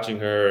were watching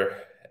her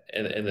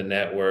in the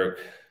network.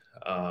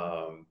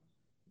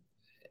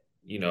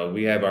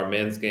 We have our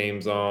men's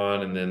games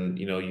on, and then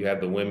you have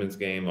the women's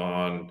game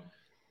on.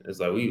 It's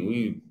like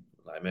we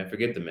like, man,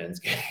 forget the men's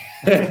game.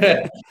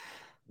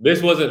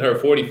 This wasn't her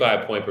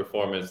 45-point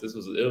performance.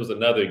 It was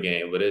another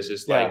game, but it's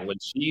just like when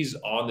she's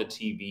on the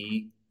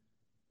TV,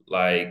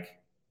 like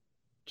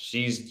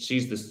she's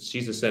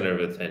the center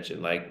of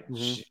attention. Like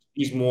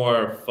she's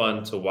more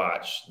fun to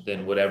watch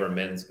than whatever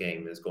men's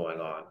game is going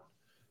on.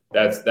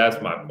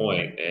 That's my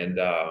point. And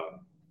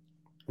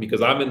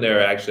because I'm in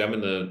there, actually, I'm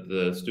in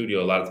the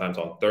studio a lot of times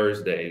on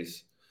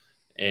Thursdays,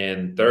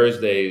 and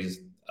Thursdays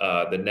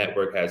the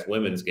network has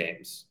women's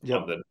games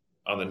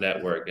on the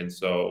network, and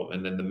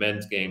then the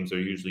men's games are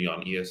usually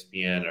on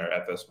ESPN or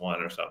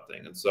FS1 or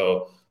something, and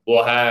so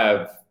we'll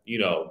have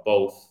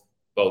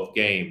both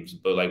games,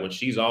 but like when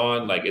she's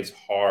on, like it's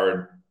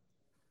hard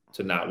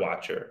to not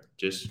watch her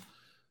just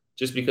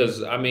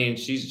because I mean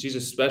she's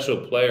a special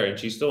player and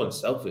she's so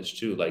unselfish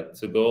too, like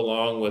to go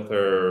along with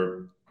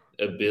her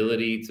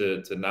ability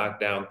to knock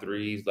down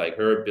threes, like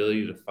her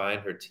ability to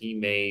find her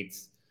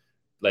teammates.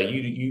 Like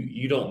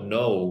you don't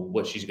know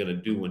what she's gonna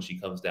do when she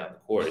comes down the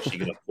court. Is she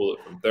gonna pull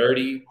it from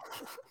 30?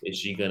 Is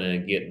she gonna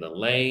get in the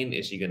lane?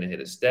 Is she gonna hit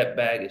a step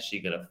back? Is she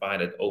gonna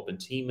find an open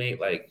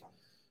teammate? Like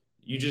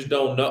you just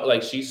don't know.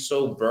 Like she's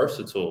so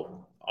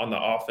versatile on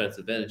the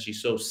offensive end, and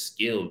she's so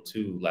skilled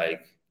too.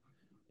 Like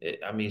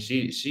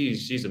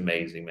she's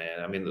amazing,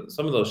 man. I mean,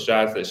 some of those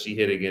shots that she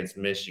hit against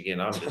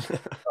Michigan, I'm just come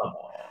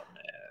on.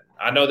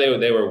 I know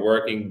they were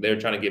working, they were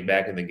trying to get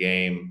back in the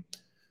game,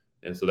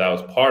 and so that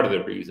was part of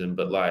the reason.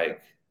 But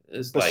like,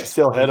 but she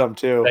still hit them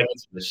too.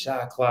 The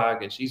shot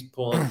clock, and she's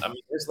pulling. I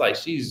mean, it's like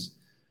she's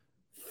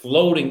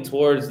floating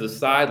towards the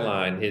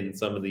sideline, hitting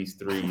some of these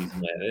threes.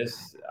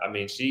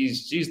 Man,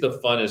 she's the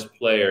funnest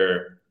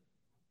player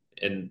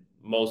and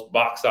most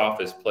box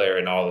office player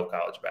in all of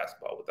college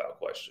basketball, without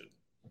question.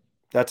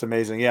 That's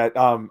amazing. Yeah,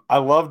 I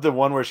love the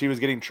one where she was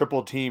getting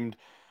triple teamed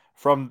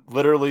from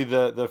literally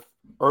the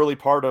early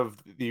part of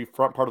the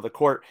front part of the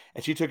court,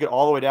 and she took it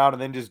all the way down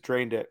and then just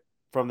drained it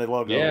from the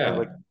logo. Yeah,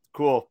 like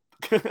cool.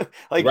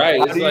 Like, right?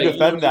 How do you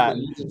defend that?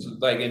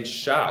 Like in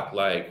shock.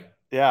 Like,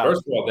 yeah.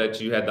 First of all, that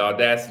you had the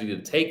audacity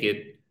to take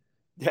it,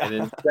 and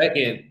then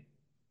second,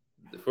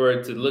 for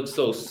it to look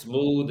so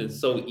smooth and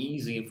so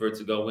easy for it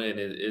to go in,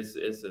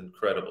 it's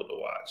incredible to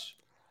watch.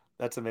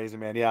 That's amazing,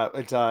 man. Yeah,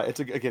 it's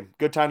again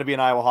good time to be an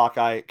Iowa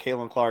Hawkeye.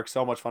 Caitlin Clark,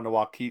 so much fun to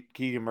watch.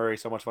 Keegan Murray,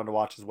 so much fun to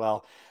watch as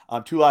well.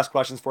 2 last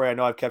questions for you. I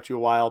know I've kept you a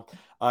while.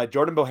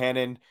 Jordan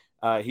Bohannon,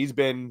 he's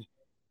been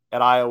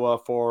at Iowa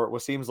for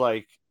what seems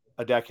like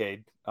a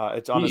decade.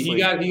 It's honestly he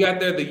got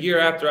there the year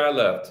after I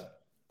left.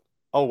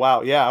 Oh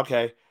wow, yeah,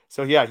 okay.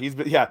 So yeah, he's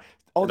been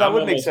Oh, that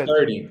would make sense.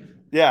 30.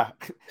 Yeah,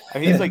 I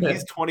mean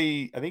he's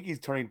 20. I think he's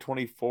turning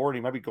 24, and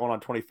he might be going on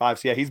 25.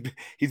 So yeah,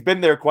 he's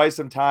been there quite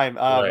some time.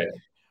 Right.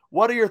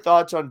 What are your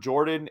thoughts on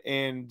Jordan?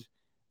 And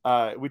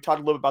we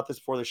talked a little bit about this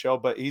before the show,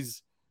 but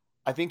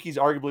I think he's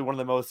arguably one of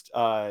the most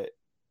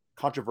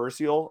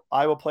controversial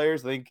Iowa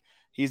players. I think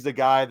he's the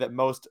guy that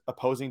most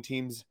opposing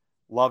teams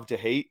love to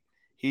hate.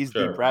 He's the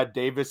Sure. Brad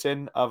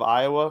Davison of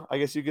Iowa, I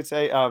guess you could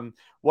say.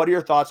 What are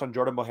your thoughts on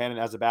Jordan Bohannon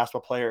as a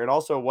basketball player, and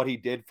also what he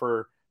did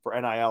for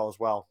NIL as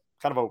well?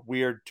 Kind of a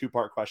weird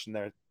two-part question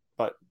there,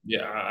 but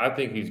Yeah, I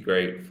think he's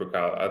great for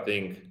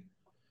college.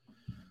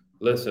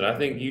 Listen, I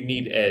think you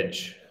need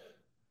edge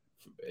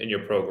in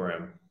your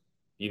program,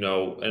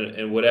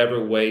 in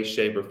whatever way,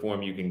 shape, or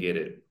form you can get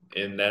it.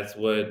 And that's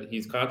what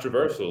he's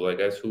controversial. Like,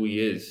 that's who he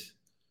is.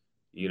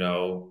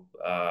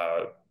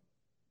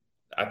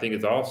 I think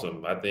it's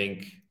awesome. I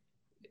think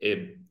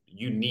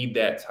you need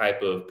that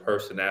type of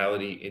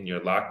personality in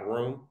your locker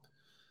room.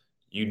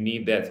 You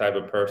need that type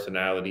of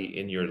personality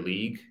in your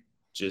league,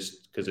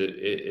 just because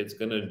it's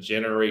going to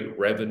generate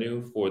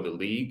revenue for the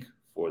league,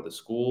 for the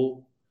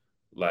school.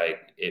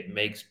 Like, it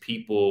makes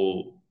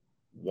people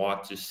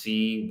want to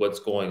see what's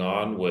going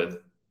on with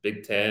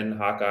Big Ten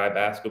Hawkeye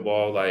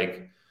basketball.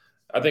 Like,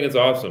 I think it's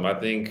awesome. I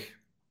think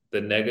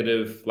the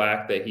negative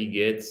flack that he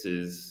gets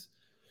is,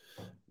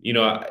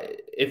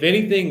 if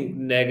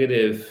anything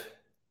negative,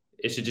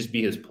 it should just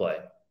be his play,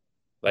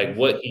 like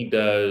what he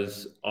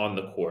does on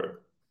the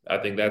court. I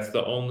think that's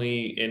the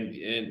only, and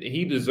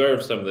he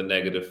deserves some of the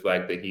negative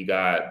flack that he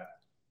got.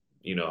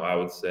 I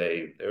would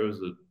say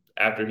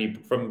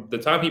from the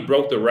time he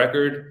broke the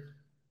record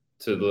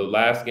to the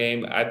last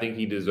game, I think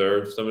he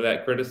deserved some of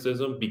that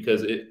criticism,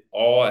 because it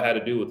had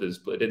to do with his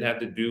play. It didn't have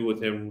to do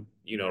with him,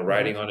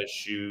 riding on his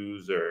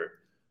shoes or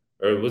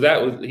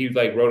he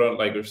like wrote on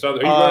like or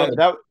something.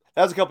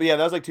 That was a couple. Yeah,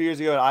 that was like 2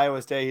 years ago at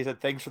Iowa State. He said,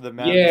 "Thanks for the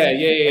memes." Yeah.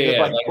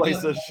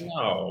 Just,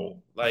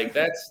 Like,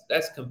 that's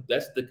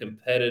the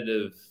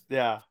competitive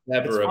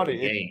lever of the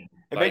game.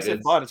 It makes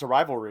it fun. It's a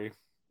rivalry.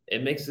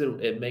 It makes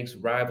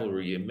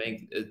rivalry.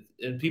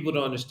 And people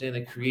don't understand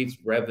it creates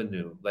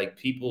revenue. Like,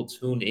 people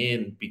tune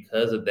in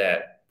because of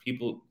that.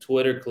 People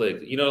Twitter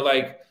clicks.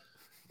 Like,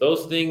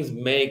 those things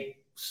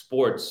make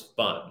sports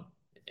fun.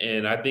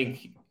 And I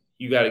think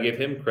you got to give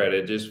him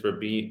credit just for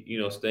being,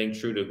 staying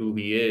true to who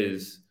he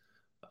is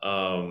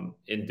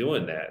in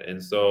doing that.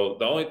 And so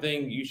the only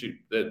thing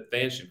that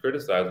fans should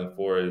criticize him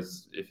for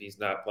is if he's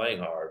not playing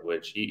hard,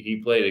 which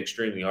he played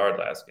extremely hard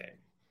last game.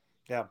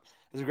 Yeah,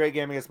 it was a great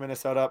game against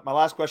Minnesota. My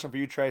last question for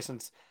you, Trey,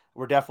 since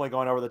we're definitely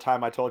going over the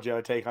time I told you I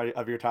would take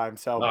of your time.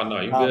 So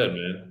no, you're good,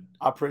 man.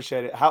 I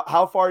appreciate it.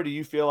 How far do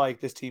you feel like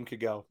this team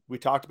could go? We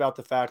talked about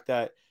the fact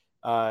that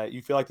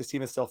you feel like this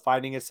team is still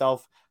finding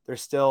itself.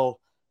 There's still,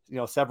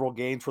 several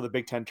games for the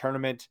Big Ten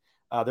tournament.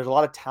 There's a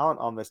lot of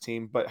talent on this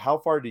team, but how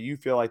far do you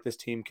feel like this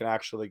team can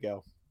actually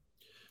go?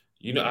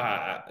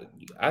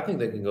 I think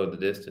they can go the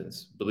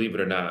distance, believe it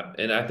or not.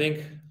 And I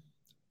think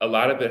a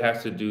lot of it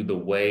has to do the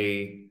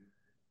way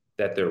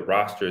that their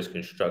roster is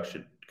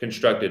constructed.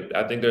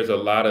 I think there's a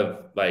lot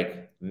of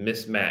like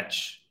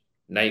mismatch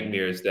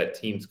nightmares that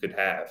teams could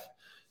have.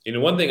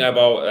 One thing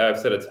I've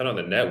said a ton on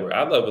the network,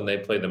 I love when they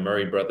play the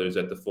Murray brothers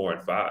at the 4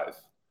 and 5,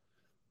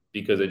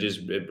 because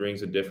it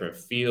brings a different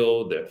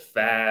feel. They're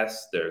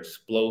fast, they're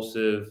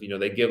explosive.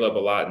 They give up a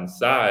lot in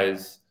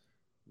size,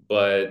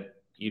 but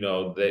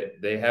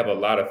they have a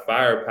lot of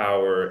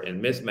firepower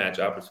and mismatch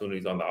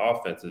opportunities on the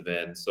offensive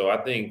end. So I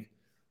think,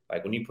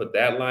 like, when you put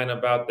that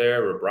lineup out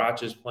there,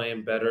 Rebrach is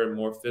playing better and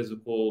more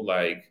physical.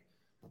 Like,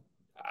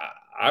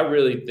 I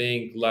really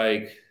think,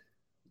 like,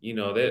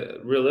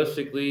 that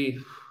realistically,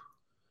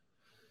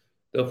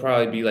 they'll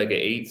probably be like an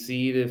 8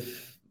 seed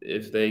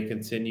if they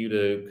continue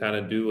to kind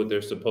of do what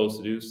they're supposed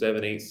to do,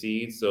 7, 8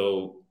 seeds.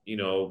 So,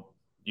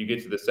 you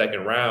get to the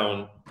second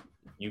round,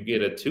 you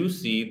get a 2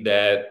 seed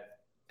that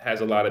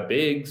has a lot of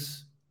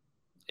bigs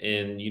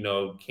and,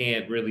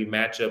 can't really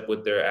match up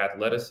with their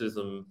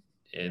athleticism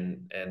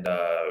and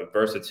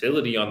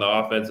versatility on the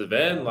offensive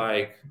end.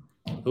 Like,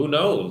 who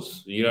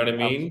knows? You know what I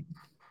mean?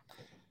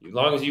 As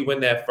long as you win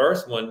that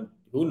first one,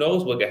 who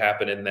knows what could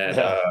happen in that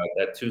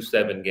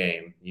 2-7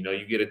 game.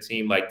 You get a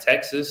team like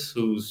Texas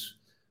who's,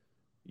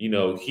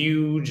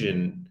 huge,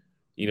 and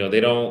they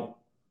don't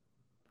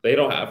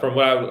have, from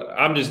what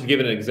I'm just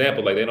giving an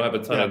example, like, they don't have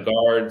a ton of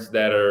guards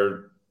that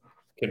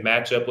can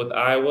match up with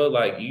Iowa.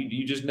 Like,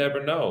 you just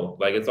never know.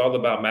 Like, it's all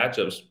about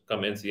matchups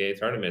come NCAA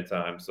tournament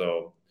time.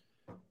 So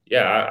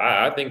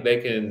yeah, I think they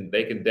can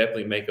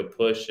definitely make a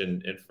push,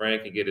 and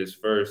Frank can get his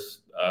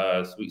first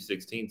Sweet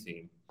 16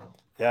 team.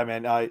 Yeah,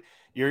 man.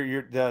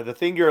 The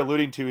thing you're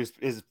alluding to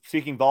is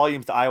speaking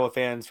volumes to Iowa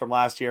fans from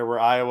last year, where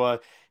Iowa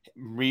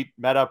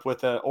met up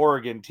with an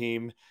Oregon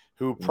team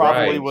who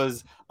probably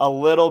was a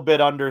little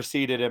bit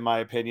underseeded, in my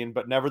opinion,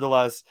 but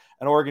nevertheless,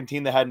 an Oregon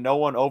team that had no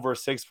one over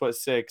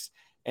 6'6"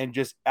 and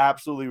just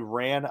absolutely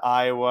ran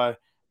Iowa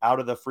out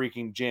of the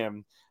freaking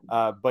gym.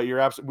 But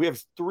we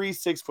have 3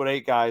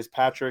 6'8" guys,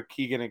 Patrick,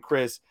 Keegan, and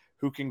Chris,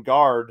 who can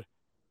guard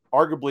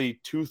arguably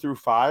 2 through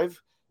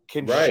 5,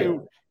 can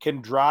shoot,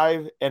 can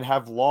drive, and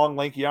have long,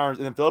 lanky arms.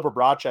 And then Filip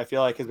Rebrach, I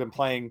feel like, has been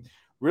playing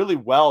really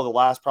well the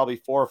last probably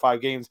 4 or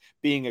 5 games,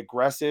 being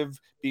aggressive,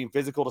 being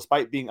physical,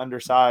 despite being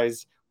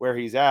undersized where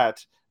he's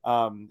at.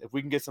 If we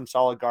can get some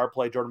solid guard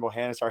play, Jordan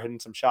Bohannon start hitting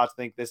some shots,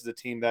 I think this is a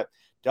team that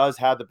does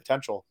have the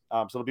potential.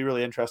 So it'll be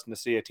really interesting to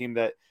see a team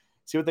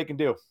see what they can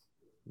do.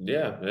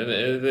 Yeah, and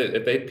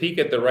if they peak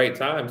at the right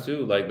time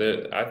too, like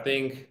I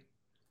think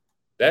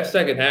that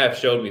second half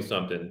showed me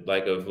something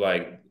like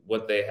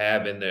what they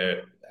have in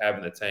the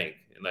tank,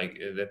 and like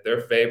if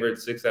they're favored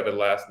 6 out of the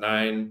last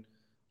 9,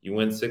 you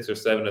win 6 or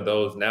 7 of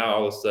those. Now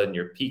all of a sudden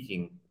you're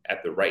peaking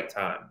at the right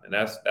time, and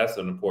that's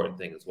an important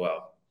thing as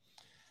well.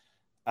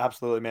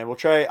 Absolutely, man. Well,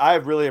 Trey, I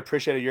have really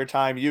appreciated your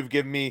time. You've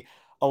given me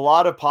a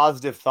lot of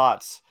positive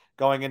thoughts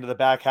going into the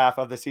back half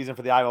of the season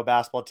for the Iowa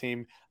basketball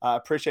team.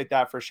 Appreciate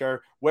that for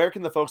sure. Where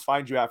can the folks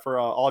find you at for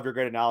all of your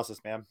great analysis,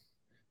 man?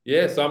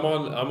 Yeah, so I'm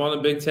on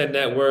the Big Ten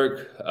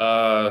Network.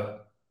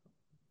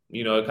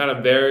 It kind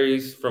of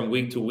varies from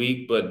week to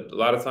week, but a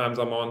lot of times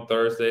I'm on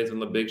Thursdays on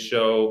the Big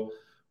Show,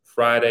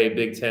 Friday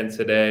Big Ten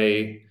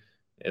Today,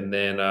 and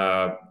then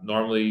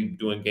normally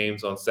doing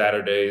games on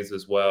Saturdays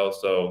as well.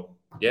 So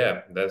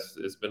yeah,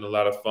 it's been a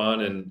lot of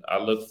fun, and I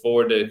look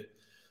forward to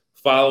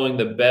following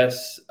the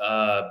best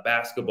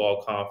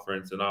basketball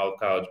conference in all of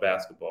college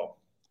basketball.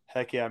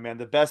 Heck yeah, man.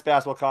 The best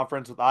basketball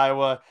conference with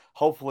Iowa,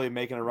 hopefully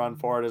making a run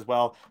for it as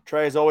well.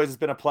 Trey, as always, it's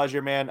been a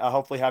pleasure, man.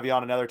 Hopefully have you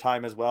on another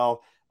time as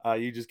well.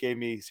 You just gave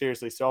me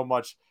seriously so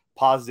much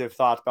positive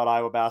thoughts about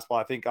Iowa basketball.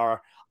 I think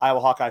our Iowa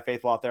Hawkeye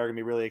faithful out there are going to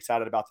be really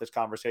excited about this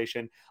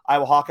conversation.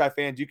 Iowa Hawkeye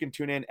fans, you can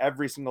tune in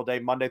every single day,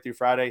 Monday through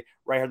Friday,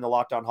 right here in the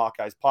Locked On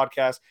Hawkeyes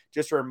podcast.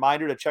 Just a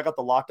reminder to check out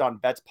the Locked On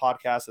Bets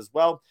podcast as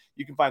well.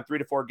 You can find 3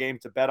 to 4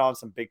 games to bet on,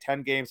 some Big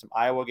Ten games, some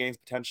Iowa games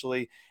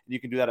potentially, and you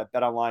can do that at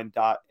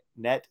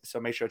betonline.net. So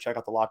make sure to check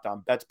out the Locked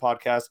On Bets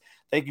podcast.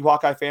 Thank you,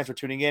 Hawkeye fans, for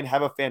tuning in.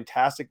 Have a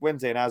fantastic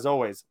Wednesday. And as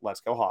always,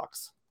 let's go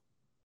Hawks.